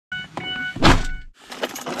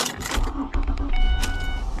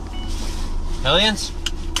Hellions,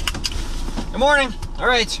 good morning. All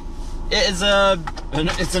right,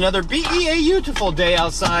 it's another beautiful day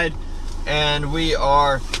outside, and we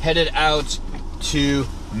are headed out to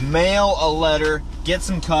mail a letter, get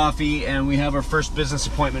some coffee, and we have our first business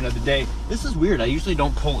appointment of the day. This is weird. I usually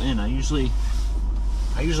don't pull in. I usually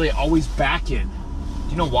always back in.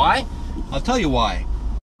 Do you know why? I'll tell you why.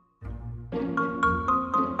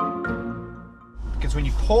 Because when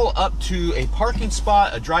you pull up to a parking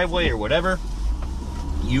spot, a driveway, or whatever,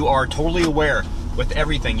 you are totally aware with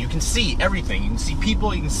everything. You can see everything. You can see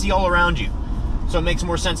people. You can see all around you. So it makes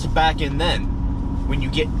more sense to back in then. When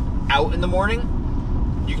you get out in the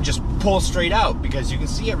morning, you can just pull straight out because you can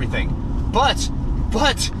see everything. But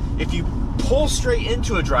if you pull straight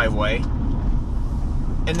into a driveway,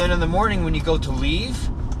 and then in the morning when you go to leave,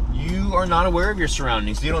 you are not aware of your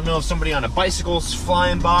surroundings. You don't know if somebody on a bicycle is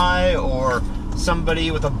flying by, or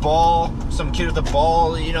somebody with a ball, some kid with a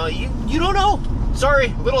ball, you know, you don't know. Sorry,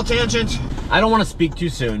 little tangent. I don't want to speak too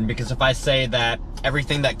soon, because if I say that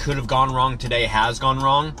everything that could have gone wrong today has gone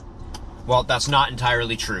wrong, well, that's not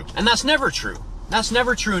entirely true. And that's never true. That's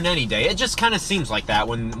never true in any day. It just kind of seems like that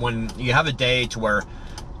when you have a day to where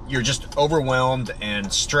you're just overwhelmed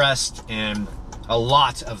and stressed, and a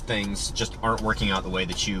lot of things just aren't working out the way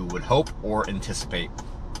that you would hope or anticipate.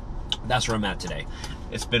 That's where I'm at today.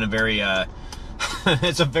 It's been a very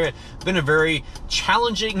been a very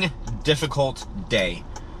challenging, difficult day.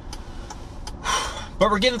 But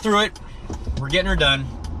we're getting through it. We're getting her done.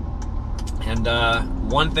 And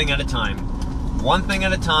one thing at a time. One thing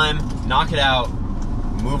at a time, knock it out,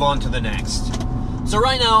 move on to the next. So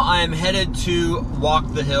right now I am headed to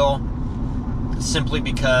walk the hill, simply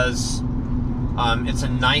because it's a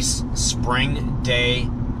nice spring day.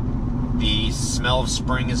 The smell of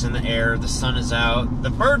spring is in the air, the sun is out, the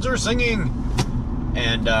birds are singing,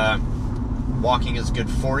 and walking is good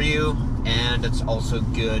for you, and it's also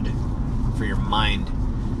good for your mind.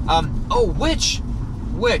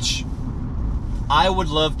 Which I would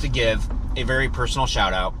love to give a very personal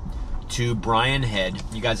shout out to Brian Head.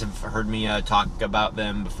 You guys have heard me talk about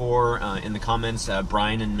them before in the comments.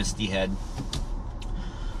 Brian and Misty Head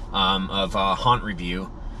of Haunt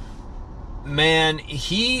Review. Man,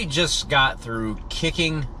 he just got through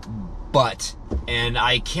kicking butt, and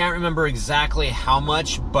I can't remember exactly how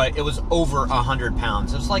much, but it was over 100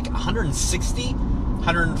 pounds. It was like 160,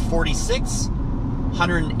 146,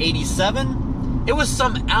 187. It was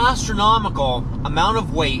some astronomical amount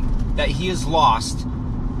of weight that he has lost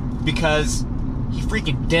because he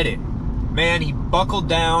freaking did it. Man, he buckled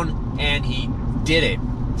down and he did it.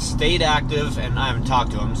 Stayed active, and I haven't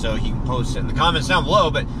talked to him, so he can post it in the comments down below,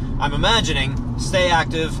 but I'm imagining stay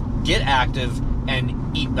active, get active, and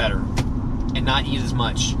eat better, and not eat as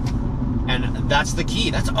much. And that's the key.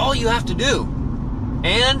 That's all you have to do.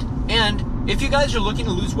 And if you guys are looking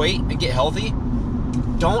to lose weight and get healthy,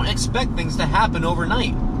 don't expect things to happen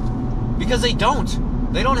overnight, because they don't.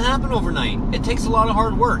 They don't happen overnight. It takes a lot of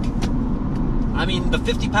hard work. I mean, the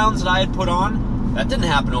 50 pounds that I had put on, that didn't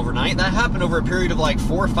happen overnight. That happened over a period of like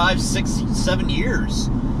 4, 5, 6, 7 years.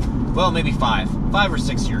 Well, maybe 5 or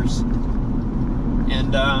 6 years.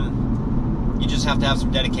 And you just have to have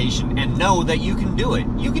some dedication and know that you can do it.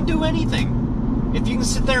 You can do anything. If you can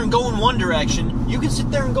sit there and go in one direction, you can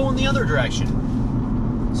sit there and go in the other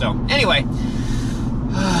direction. So, anyway,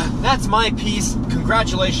 that's my piece.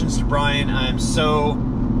 Congratulations to Brian. I'm so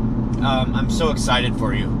excited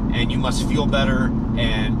for you. And you must feel better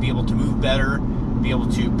and be able to move better, be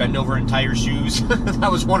able to bend over and tie your shoes.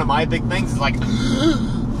 That was one of my big things. It's like,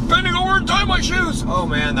 bending over and tie my shoes. Oh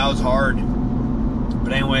man, that was hard.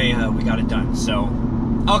 But anyway, we got it done. So,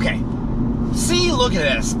 okay. See, look at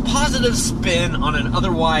this. Positive spin on an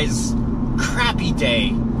otherwise crappy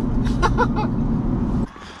day.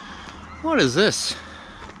 What is this?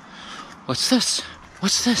 What's this?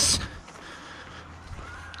 What's this?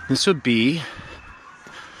 This would be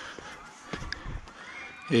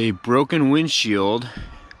a broken windshield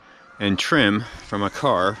and trim from a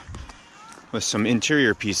car with some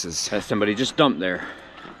interior pieces that somebody just dumped there.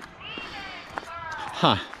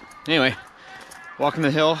 Huh. Anyway, walking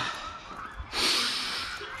the hill.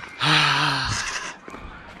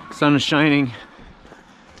 Sun is shining.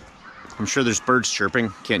 I'm sure there's birds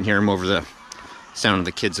chirping. Can't hear them over the sound of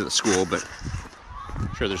the kids at the school, but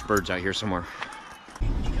I'm sure there's birds out here somewhere.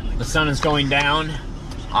 The sun is going down.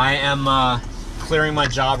 I am clearing my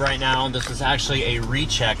job right now. This is actually a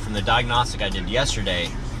recheck from the diagnostic I did yesterday,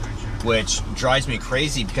 which drives me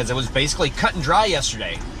crazy because it was basically cut and dry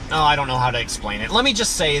yesterday. Oh, I don't know how to explain it. Let me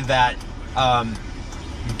just say that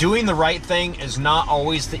doing the right thing is not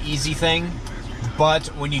always the easy thing, but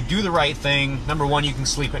when you do the right thing, number one, you can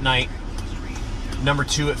sleep at night. Number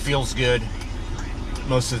 2, it feels good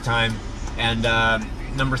most of the time. And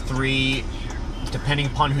number 3, depending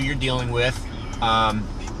upon who you're dealing with,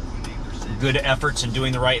 good efforts in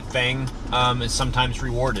doing the right thing is sometimes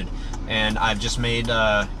rewarded. And I've just made,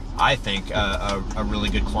 I think, a really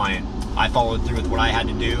good client. I followed through with what I had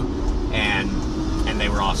to do, and they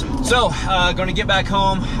were awesome. So, going to get back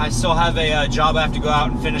home. I still have a job I have to go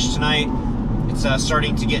out and finish tonight. It's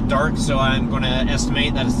starting to get dark, so I'm going to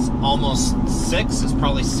estimate that it's almost 6. It's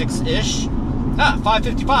probably 6-ish. Ah,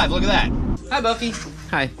 5:55. Look at that. Hi, Buffy.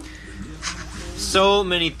 Hi. So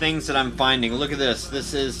many things that I'm finding. Look at this.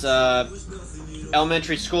 This is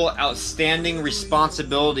Elementary School Outstanding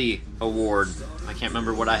Responsibility Award. I can't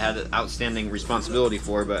remember what I had outstanding responsibility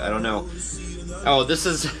for, but I don't know. Oh, this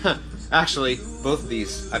is actually both of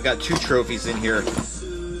these. I've got 2 trophies in here.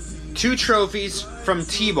 2 trophies from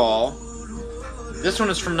T-Ball. This one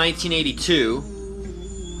is from 1982.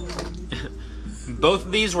 Both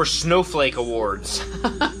of these were Snowflake Awards.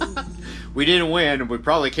 We didn't win. We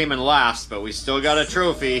probably came in last, but we still got a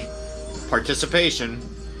trophy. Participation.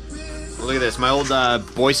 Look at this. My old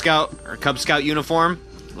Boy Scout or Cub Scout uniform.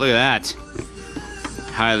 Look at that.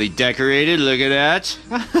 Highly decorated. Look at that.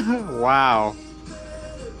 Wow.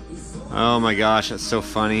 Oh my gosh, that's so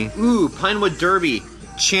funny. Ooh, Pinewood Derby.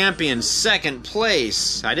 Champion, 2nd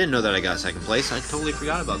place. I didn't know that I got 2nd place. I totally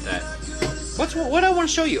forgot about that. What I want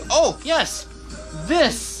to show you? Oh, yes.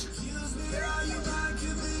 This.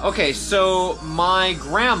 Okay, so my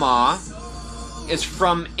grandma is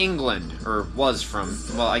from England, or was from.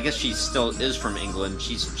 Well, I guess she still is from England.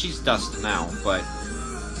 She's dust now, but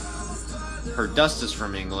her dust is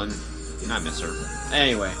from England. I miss her.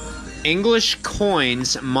 Anyway, English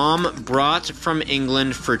coins Mom brought from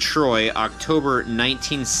England for Troy, October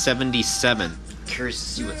 1977. Curious to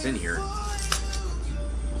see what's in here.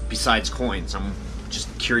 Besides coins, I'm just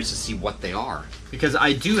curious to see what they are. Because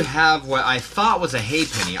I do have what I thought was a hay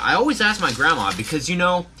penny. I always ask my grandma, because you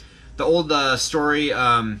know, the old story,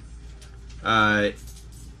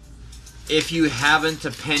 if you haven't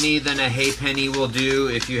a penny, then a hay penny will do.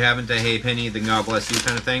 If you haven't a hay penny, then God bless you,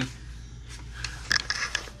 kind of thing.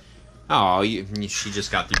 Oh, she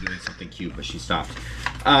just got through doing something cute, but she stopped.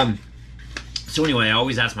 So anyway, I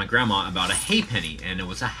always ask my grandma about a hay penny, and it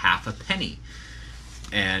was a half a penny.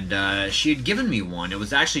 And she had given me one. It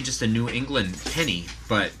was actually just a New England penny,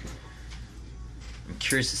 but I'm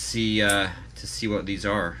curious to see what these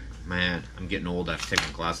are. Man, I'm getting old. I have to take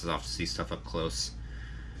my glasses off to see stuff up close.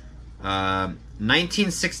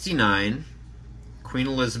 1969, Queen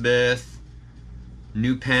Elizabeth,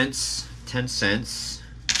 new pence, 10 cents.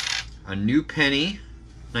 A new penny,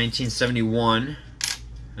 1971.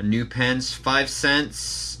 A new pence, 5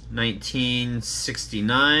 cents,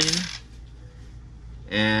 1969.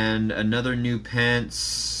 And another new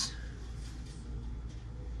pence.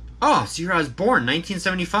 Oh, it's the year I was born,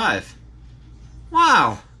 1975.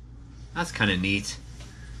 Wow. That's kind of neat.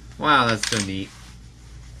 Wow, that's so neat.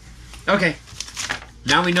 Okay.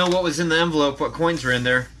 Now we know what was in the envelope, what coins were in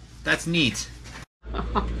there. That's neat.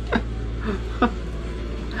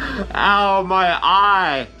 Ow, my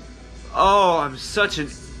eye. Oh, I'm such an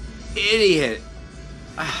idiot.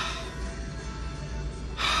 I've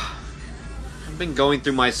been going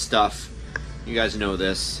through my stuff. You guys know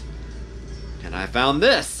this. And I found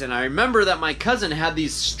this. And I remember that my cousin had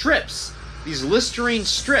these strips. These Listerine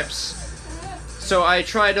strips. So I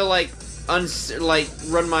tried to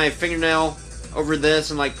run my fingernail over this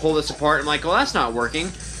and like pull this apart. I'm like, well, that's not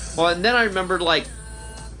working. Well, and then I remembered like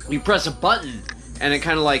you press a button and it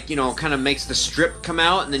kind of like, you know, kind of makes the strip come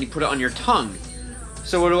out and then you put it on your tongue.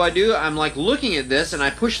 So what do? I'm like looking at this and I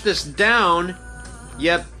push this down.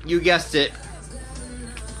 Yep, you guessed it.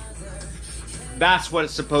 That's what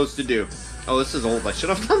it's supposed to do. Oh, this is old. I should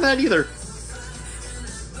have done that either.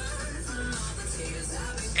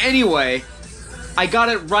 Anyway, I got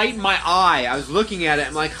it right in my eye. I was looking at it.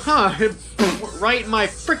 I'm like, huh, right in my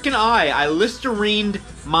freaking eye. I Listerined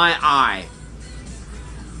my eye.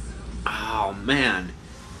 Oh, man.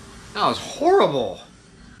 That was horrible.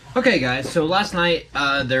 Okay, guys, so last night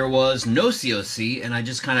there was no COC, and I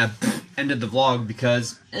just kind of ended the vlog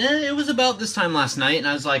because it was about this time last night, and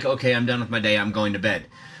I was like, okay, I'm done with my day. I'm going to bed.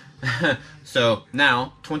 So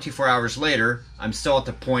now, 24 hours later, I'm still at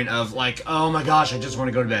the point of like, oh my gosh, I just want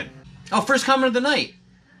to go to bed. Oh, first comment of the night.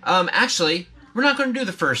 Actually, we're not going to do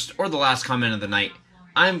the first or the last comment of the night.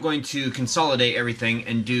 I'm going to consolidate everything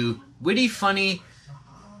and do witty, funny,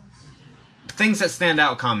 things that stand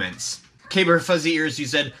out comments. Caber Fuzzy Ears, you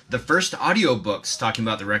said, the first audiobooks, talking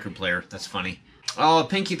about the record player. That's funny. Oh,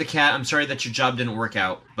 Pinky the Cat, I'm sorry that your job didn't work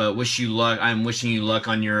out, but wish you luck. I'm wishing you luck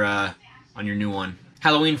on your new one.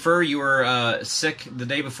 Halloween Fur, you were sick the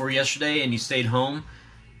day before yesterday and you stayed home.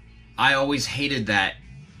 I always hated that.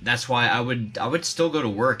 That's why I would still go to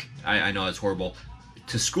work. I know it's horrible.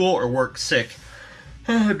 To school or work sick.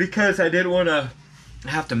 Because I didn't want to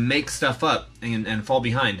have to make stuff up and fall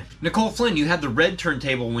behind. Nicole Flynn, you had the red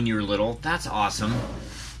turntable when you were little. That's awesome.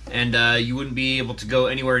 And you wouldn't be able to go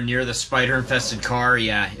anywhere near the spider-infested car.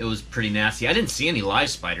 Yeah, it was pretty nasty. I didn't see any live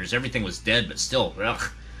spiders. Everything was dead, but still, ugh.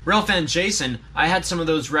 Ralph and Jason, I had some of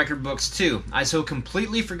those record books too. I so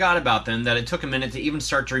completely forgot about them that it took a minute to even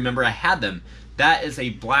start to remember I had them. That is a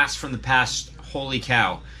blast from the past. Holy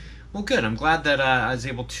cow. Well, good. I'm glad that I was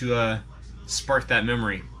able to spark that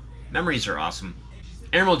memory. Memories are awesome.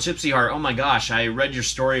 Emerald Gypsy Heart, oh my gosh, I read your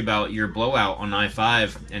story about your blowout on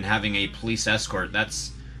I-5 and having a police escort. That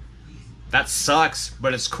sucks,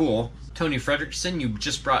 but it's cool. Tony Fredrickson, you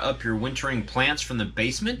just brought up your wintering plants from the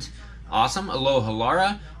basement. Awesome. Aloha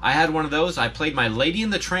Lara, I had one of those. I played my Lady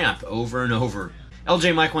and the Tramp over and over.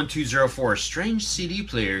 LJ Mike 1204, strange CD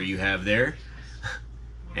player you have there.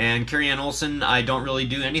 And Carrie Ann Olsen, I don't really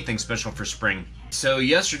do anything special for spring. So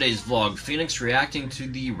yesterday's vlog, Phoenix reacting to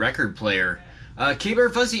the record player. K-Bear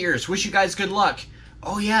Fuzzy Ears, wish you guys good luck.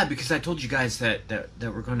 Oh yeah, because I told you guys that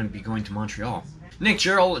we're going to be going to Montreal. Nick,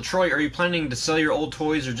 Gerald, Troy, are you planning to sell your old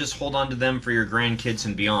toys or just hold on to them for your grandkids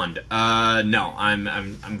and beyond? No,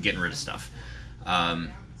 I'm getting rid of stuff.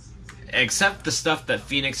 Except the stuff that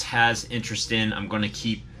Phoenix has interest in, I'm going to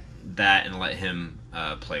keep that and let him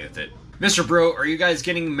play with it. Mr. Bro, are you guys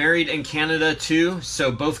getting married in Canada too,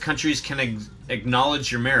 so both countries can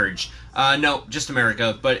acknowledge your marriage? No, just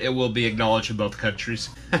America, but it will be acknowledged in both countries.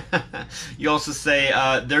 You also say,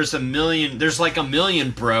 there's like a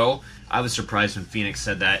million, bro. I was surprised when Phoenix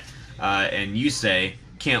said that. And you say,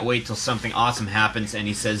 can't wait till something awesome happens, and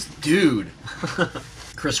he says, dude.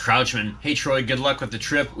 Chris Crouchman, hey Troy, good luck with the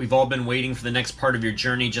trip. We've all been waiting for the next part of your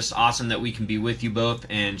journey. Just awesome that we can be with you both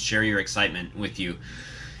and share your excitement with you.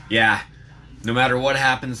 Yeah, no matter what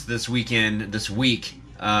happens this week,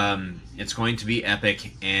 it's going to be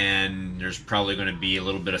epic, and there's probably going to be a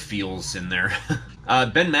little bit of feels in there.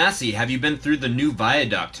 Ben Massey, have you been through the new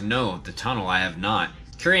viaduct? No, the tunnel I have not.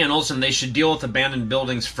 Carrie Ann Olsen, they should deal with abandoned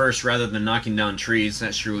buildings first rather than knocking down trees.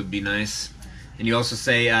 That sure would be nice. And you also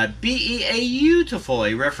say, be-a-beautiful,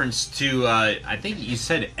 a reference to, I think you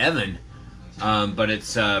said Evan, but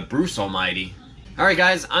it's Bruce Almighty. Alright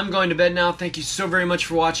guys, I'm going to bed now. Thank you so very much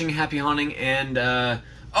for watching. Happy haunting. And,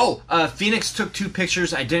 Phoenix took 2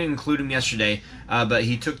 pictures. I didn't include him yesterday, but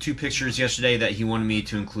he took 2 pictures yesterday that he wanted me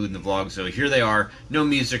to include in the vlog. So here they are. No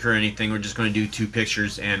music or anything. We're just going to do 2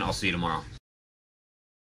 pictures, and I'll see you tomorrow.